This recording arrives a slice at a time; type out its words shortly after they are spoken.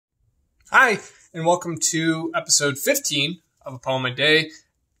Hi, and welcome to episode 15 of A Poem a Day.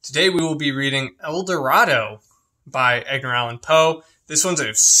 Today we will be reading Eldorado by Edgar Allan Poe. This one's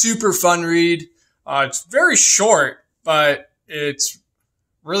a super fun read. It's very short, but it's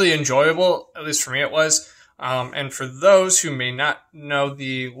really enjoyable, at least for me it was. And for those who may not know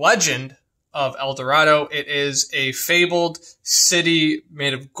the legend of Eldorado, it is a fabled city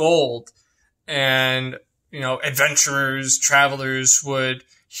made of gold. And, adventurers, travelers would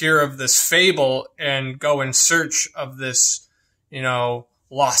hear of this fable and go in search of this,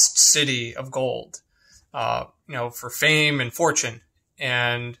 lost city of gold, for fame and fortune.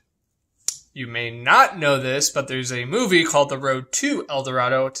 And you may not know this, but there's a movie called The Road to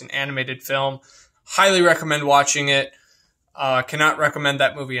Eldorado. It's an animated film. Highly recommend watching it. Cannot recommend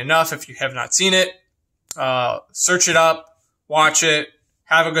that movie enough if you have not seen it. Search it up, watch it,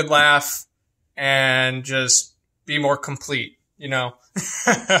 have a good laugh, and just be more complete,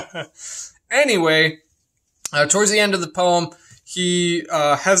 Anyway, towards the end of the poem, he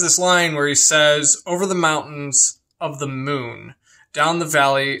has this line where he says, "Over the mountains of the moon, down the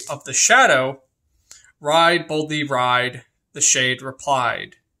valley of the shadow, ride, boldly ride," the shade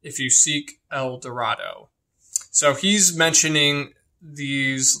replied, "if you seek Eldorado." So he's mentioning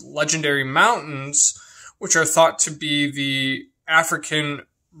these legendary mountains, which are thought to be the African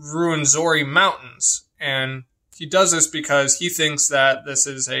Ruwenzori Mountains. And he does this because he thinks that this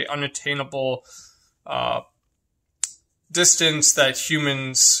is a unattainable distance that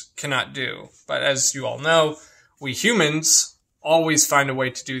humans cannot do. But as you all know, we humans always find a way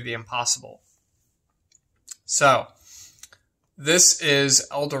to do the impossible. So, this is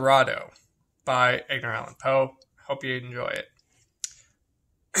Eldorado by Edgar Allan Poe. Hope you enjoy it.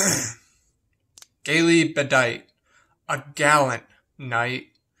 Gaily bedight, a gallant knight,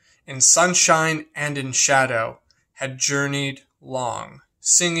 in sunshine and in shadow, had journeyed long,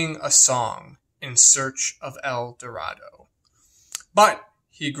 singing a song in search of Eldorado. But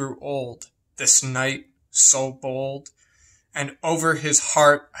he grew old, this knight so bold, and over his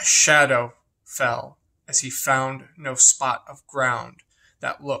heart a shadow fell as he found no spot of ground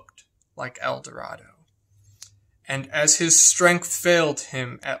that looked like Eldorado. And as his strength failed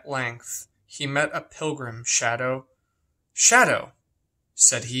him at length, he met a pilgrim shadow. "Shadow,"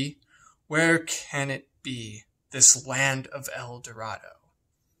 said he, "where can it be, this land of Eldorado?"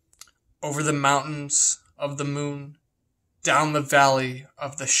 "Over the mountains of the moon, down the valley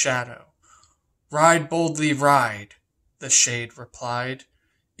of the shadow, ride, boldly ride," the shade replied,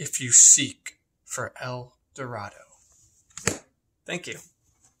 "if you seek for Eldorado." Thank you.